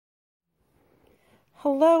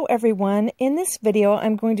Hello everyone. In this video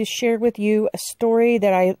I'm going to share with you a story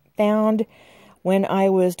that I found when I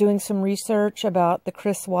was doing some research about the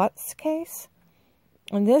Chris Watts case.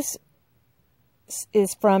 And this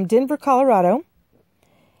is from Denver, Colorado.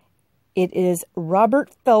 It is Robert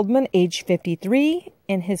Feldman, age 53,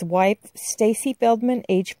 and his wife Stacy Feldman,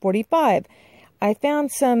 age 45. I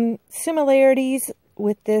found some similarities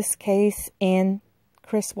with this case and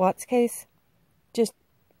Chris Watts' case. Just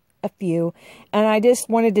a few. And I just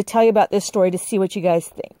wanted to tell you about this story to see what you guys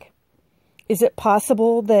think. Is it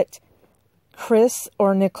possible that Chris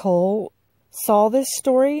or Nicole saw this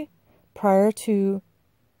story prior to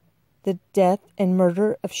the death and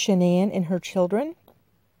murder of Shanann and her children?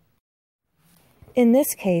 In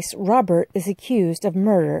this case, Robert is accused of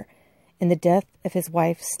murder in the death of his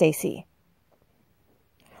wife, Stacy.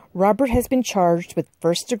 Robert has been charged with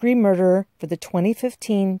first-degree murder for the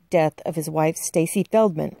 2015 death of his wife, Stacy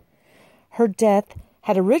Feldman. Her death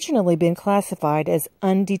had originally been classified as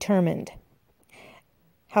undetermined.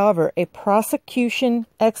 However, a prosecution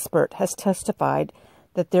expert has testified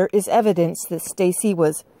that there is evidence that Stacy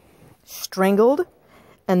was strangled,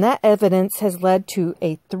 and that evidence has led to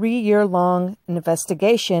a 3-year-long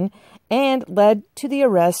investigation and led to the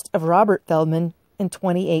arrest of Robert Feldman in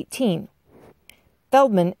 2018.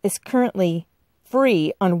 Feldman is currently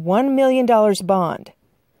free on $1 million bond.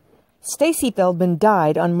 Stacy Feldman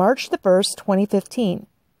died on March the 1st, 2015.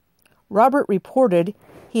 Robert reported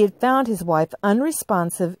he had found his wife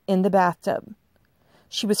unresponsive in the bathtub.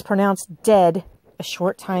 She was pronounced dead a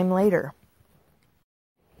short time later.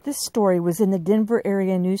 This story was in the Denver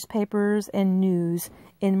area newspapers and news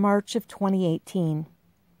in March of 2018.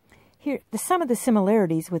 Here, some of the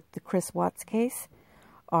similarities with the Chris Watts case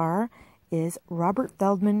is Robert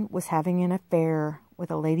Feldman was having an affair with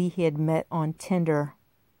a lady he had met on Tinder.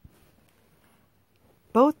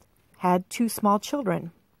 Both had 2 small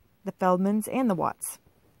children, the Feldmans and the Watts.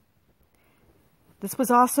 This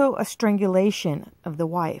was also a strangulation of the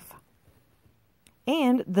wife.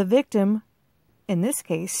 And the victim, in this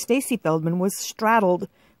case, Stacy Feldman, was straddled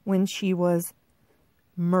when she was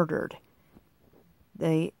murdered.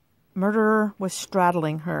 The murderer was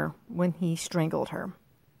straddling her when he strangled her.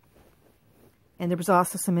 And there was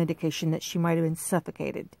also some indication that she might have been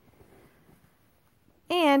suffocated.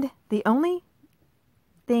 And the only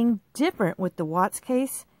thing different with the Watts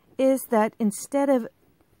case is that instead of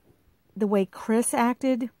the way Chris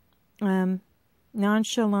acted,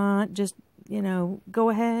 nonchalant, just, go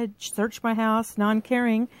ahead, search my house,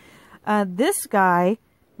 non-caring, this guy,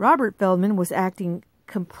 Robert Feldman, was acting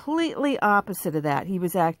completely opposite of that. He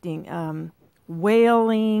was acting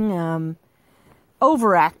wailing,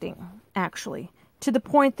 overacting, actually, to the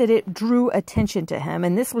point that it drew attention to him.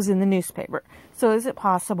 And this was in the newspaper. So is it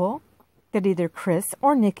possible that either Chris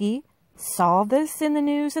or Nikki saw this in the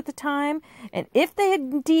news at the time? And if they had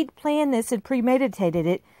indeed planned this and premeditated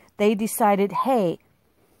it, they decided, hey,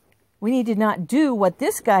 we need to not do what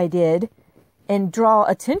this guy did and draw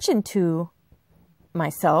attention to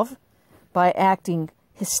myself by acting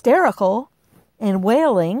hysterical and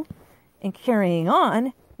wailing and carrying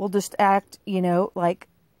on. We'll just act, like,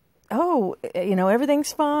 oh,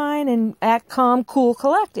 everything's fine, and act calm, cool,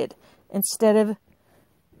 collected, instead of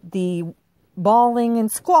the bawling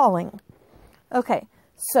and squalling. Okay,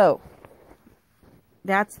 so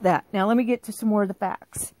that's that. Now let me get to some more of the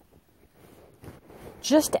facts.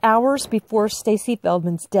 Just hours before Stacy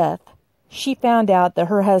Feldman's death, she found out that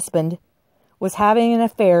her husband was having an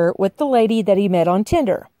affair with the lady that he met on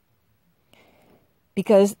Tinder,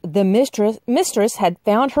 because the mistress had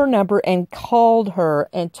found her number and called her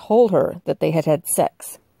and told her that they had had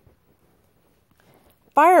sex.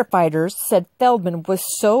 Firefighters said Feldman was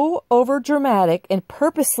so overdramatic and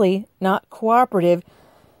purposely not cooperative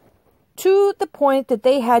to the point that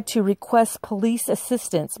they had to request police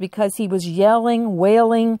assistance because he was yelling,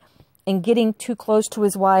 wailing, and getting too close to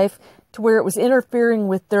his wife to where it was interfering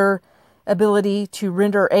with their ability to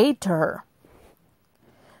render aid to her.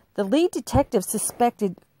 The lead detective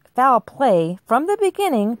suspected foul play from the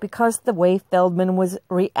beginning because of the way Feldman was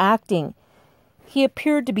reacting. He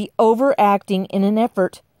appeared to be overacting in an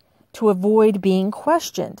effort to avoid being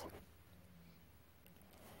questioned.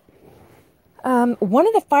 One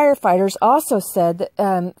of the firefighters also said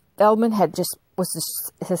that Feldman was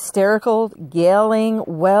hysterical, yelling,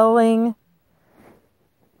 wailing,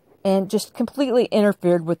 and just completely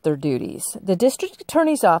interfered with their duties. The district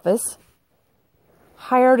attorney's office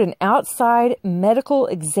hired an outside medical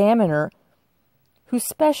examiner who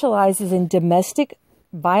specializes in domestic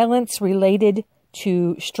violence related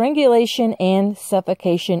to strangulation and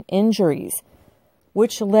suffocation injuries,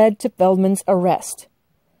 which led to Feldman's arrest.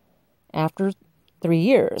 After 3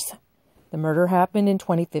 years. The murder happened in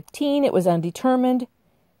 2015. It was undetermined.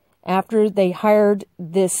 After they hired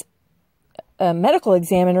this medical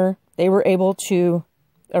examiner, they were able to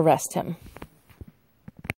arrest him.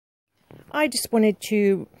 I just wanted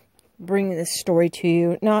to bring this story to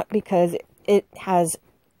you, not because it has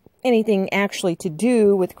anything actually to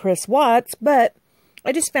do with Chris Watts, but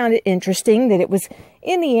I just found it interesting that it was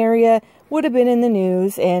in the area, would have been in the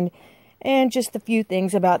news, and just a few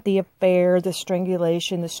things about the affair, the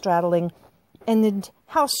strangulation, the straddling, and then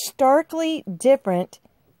how starkly different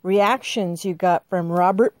reactions you got from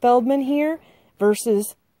Robert Feldman here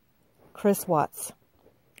versus Chris Watts.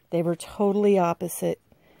 They were totally opposite.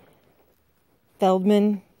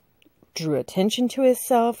 Feldman drew attention to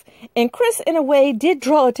himself, and Chris, in a way, did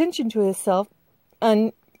draw attention to himself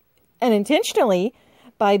unintentionally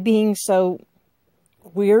by being so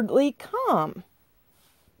weirdly calm.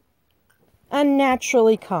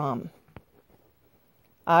 Unnaturally calm.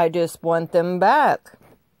 I just want them back.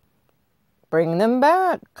 Bring them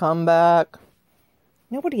back. Come back.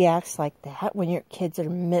 Nobody acts like that when your kids are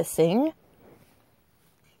missing.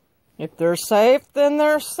 If they're safe, then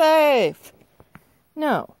they're safe.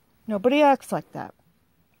 No, nobody acts like that.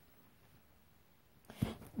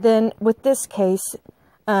 Then with this case,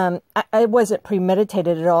 I wasn't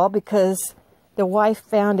premeditated at all because the wife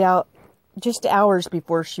found out just hours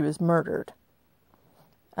before she was murdered.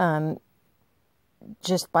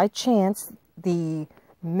 Just by chance, the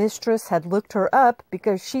mistress had looked her up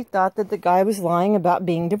because she thought that the guy was lying about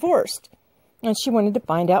being divorced. And she wanted to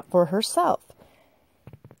find out for herself.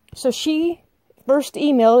 So she first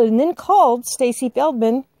emailed and then called Stacy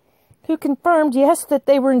Feldman, who confirmed, yes, that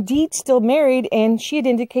they were indeed still married, and she had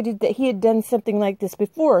indicated that he had done something like this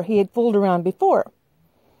before. He had fooled around before.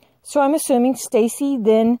 So I'm assuming Stacy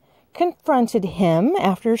then confronted him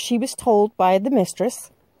after she was told by the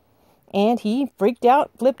mistress, and he freaked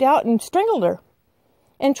out, flipped out, and strangled her,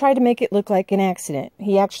 and tried to make it look like an accident.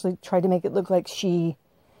 He actually tried to make it look like she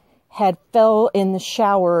had fell in the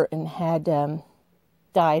shower and had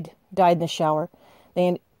died in the shower.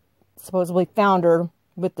 They supposedly found her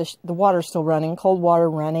with the water still running, cold water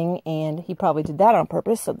running, and he probably did that on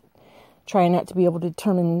purpose, so trying not to be able to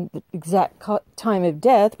determine the exact time of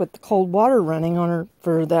death with the cold water running on her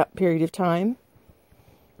for that period of time.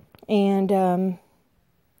 And,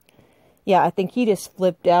 yeah, I think he just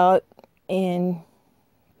flipped out, and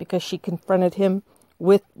because she confronted him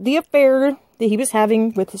with the affair that he was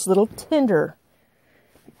having with his little Tinder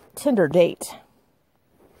date.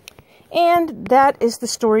 And that is the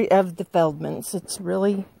story of the Feldmans. It's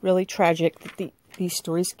really, really tragic that these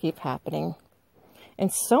stories keep happening.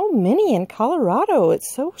 And so many in Colorado.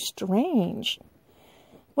 It's so strange.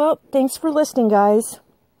 Well, thanks for listening, guys.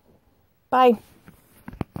 Bye.